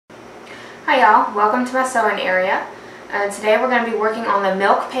Hi y'all, welcome to my sewing area. Today we're going to be working on the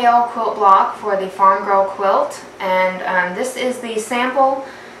Milk Pail quilt block for the Farm Girl quilt, and this is the sample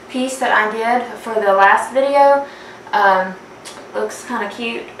piece that I did for the last video. Looks kind of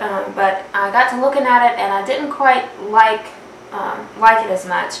cute, but I got to looking at it and I didn't quite like it as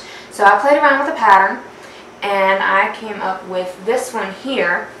much. So I played around with the pattern and I came up with this one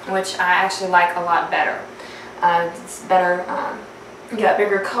here, which I actually like a lot better. It's better. You got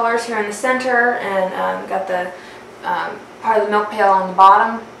bigger colors here in the center, and got the part of the milk pail on the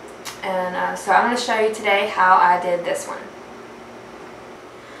bottom. And so I'm going to show you today how I did this one.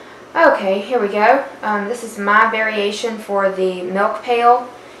 Okay, here we go. This is my variation for the milk pail.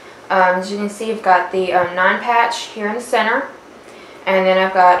 As you can see, I've got the 9-patch here in the center, and then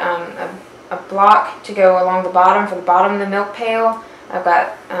I've got a block to go along the bottom for the bottom of the milk pail. I've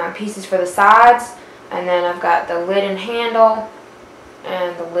got pieces for the sides, and then I've got the lid and handle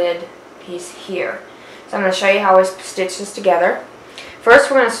and the lid piece here. So I'm going to show you how we stitch this together. First,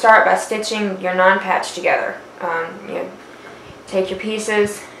 we're going to start by stitching your 9-patch together. Take your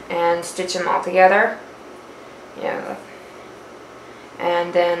pieces and stitch them all together.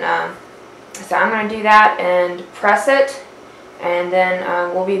 And then so I'm going to do that and press it, and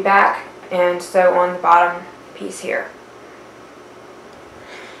then we'll be back and sew on the bottom piece here.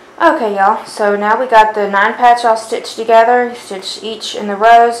 Okay, y'all, so now we got the 9-patch all stitched together. You stitch each in the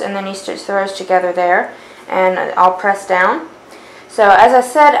rows, and then you stitch the rows together there, and all pressed down. So as I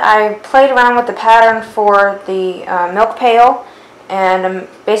said, I played around with the pattern for the milk pail, and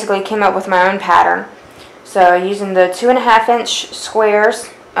basically came up with my own pattern. So using the 2.5-inch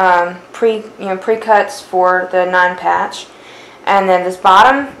squares, pre-cuts for the 9-patch, and then this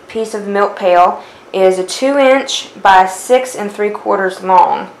bottom piece of the milk pail is a 2-inch by 6 3/4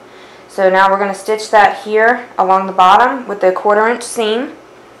 long. So now we're going to stitch that here along the bottom with the 1/4-inch seam,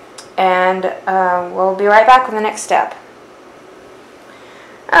 and we'll be right back with the next step.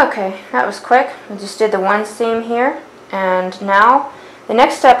 Okay, that was quick. We just did the one seam here, and now the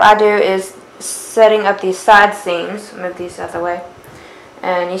next step I do is setting up these side seams. Move these out of the way,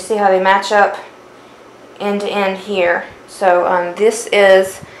 and you see how they match up end to end here. So this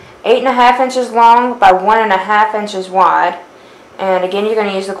is 8.5 inches long by 1.5 inches wide. And again, you're going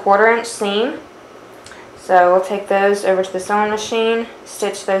to use the 1/4-inch seam. So we'll take those over to the sewing machine,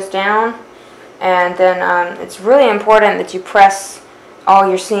 stitch those down, and then it's really important that you press all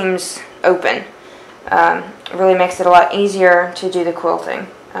your seams open. It really makes it a lot easier to do the quilting,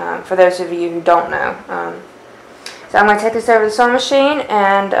 for those of you who don't know. So I'm going to take this over to the sewing machine,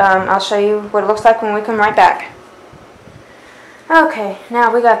 and I'll show you what it looks like when we come right back. Okay, now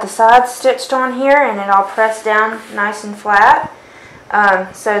we got the sides stitched on here, and it all pressed down nice and flat.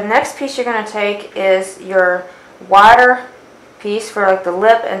 So the next piece you're going to take is your wider piece for like the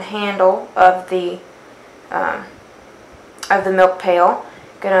lip and handle of the milk pail.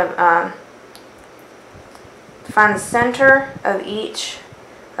 Going to find the center of each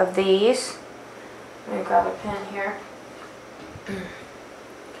of these. Let me grab a pen here.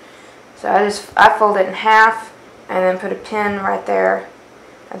 So I fold it in half and then put a pin right there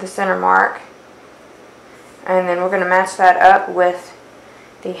at the center mark, and then we're going to match that up with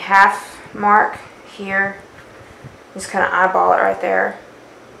the half mark here. Just kind of eyeball it right there.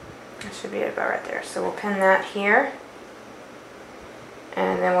 That should be about right there. So we'll pin that here,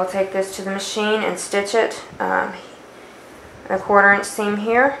 and then we'll take this to the machine and stitch it a 1/4-inch seam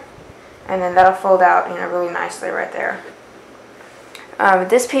here, and then that'll fold out really nicely right there.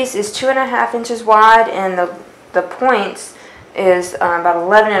 This piece is 2.5 inches wide, and the points is about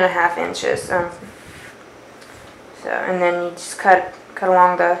 11.5 inches. And then you just cut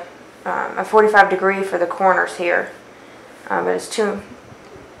along the a 45-degree for the corners here, but it's 2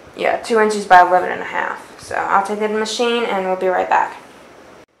 inches by 11.5. So I'll take it to the machine and we'll be right back.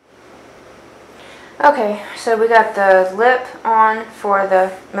 Okay, so we got the lip on for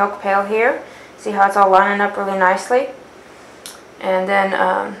the milk pail here. See how it's all lining up really nicely. And then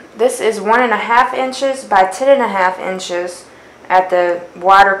this is 1.5 inches by 10.5 inches at the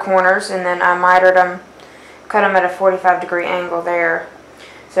wider corners, and then I mitered them, cut them at a 45-degree angle there.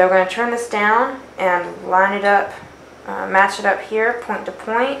 So we're going to turn this down and line it up, match it up here, point to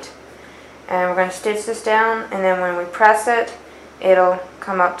point, and we're going to stitch this down, and then when we press it, it'll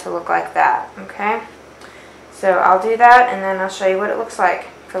come up to look like that. Okay? So I'll do that, and then I'll show you what it looks like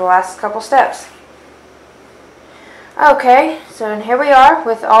for the last couple steps. Okay, so here we are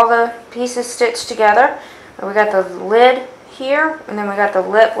with all the pieces stitched together. We got the lid here, and then we got the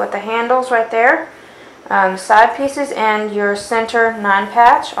lip with the handles right there. Side pieces and your center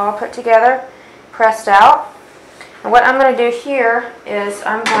 9-patch all put together, pressed out. And what I'm going to do here is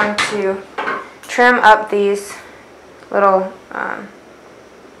I'm going to trim up these little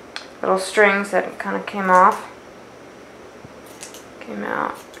strings that kind of came out,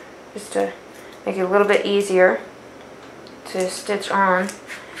 just to make it a little bit easier to stitch on.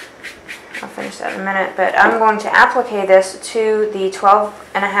 I'll finish that in a minute, but I'm going to applique this to the 12.5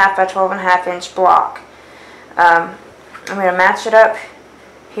 by 12.5 inch block. I'm going to match it up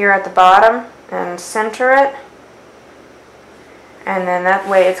here at the bottom and center it, and then that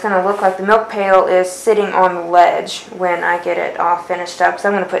way it's going to look like the milk pail is sitting on the ledge when I get it all finished up. So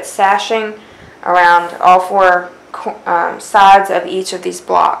I'm going to put sashing around all four sides of each of these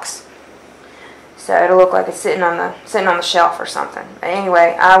blocks, so it'll look like it's sitting on the shelf or something. But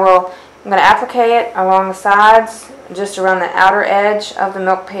anyway, I'm going to applique it along the sides, just around the outer edge of the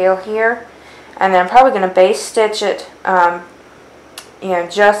milk pail here, and then I'm probably going to base stitch it,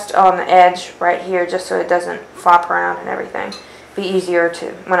 just on the edge right here, just so it doesn't flop around and everything. Be easier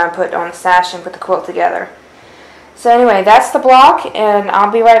to when I put on the sash and put the quilt together. So anyway, that's the block, and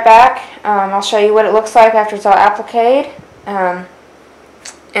I'll be right back. I'll show you what it looks like after it's all appliqued, and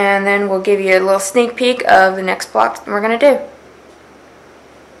then we'll give you a little sneak peek of the next block we're going to do.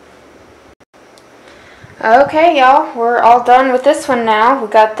 Okay, y'all, we're all done with this one now.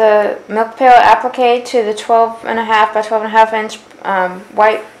 We got the milk pail appliqued to the 12.5 by 12.5 inch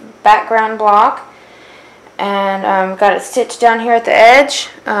white background block. And got it stitched down here at the edge,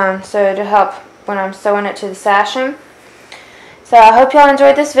 so to help when I'm sewing it to the sashing. So I hope y'all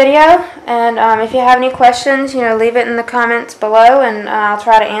enjoyed this video, and if you have any questions, leave it in the comments below, and I'll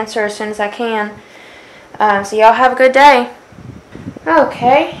try to answer as soon as I can. So y'all have a good day.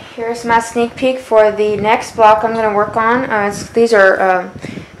 Okay, here's my sneak peek for the next block I'm going to work on. These are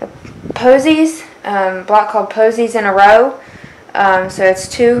posies, block called Posies in a Row. So it's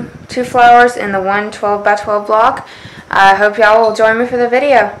two flowers in the one 12 by 12 block. I hope y'all will join me for the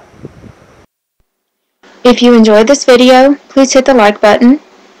video. If you enjoyed this video, please hit the like button.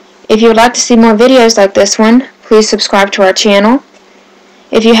 If you would like to see more videos like this one, please subscribe to our channel.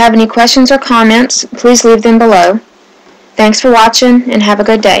 If you have any questions or comments, please leave them below. Thanks for watching, and have a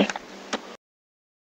good day.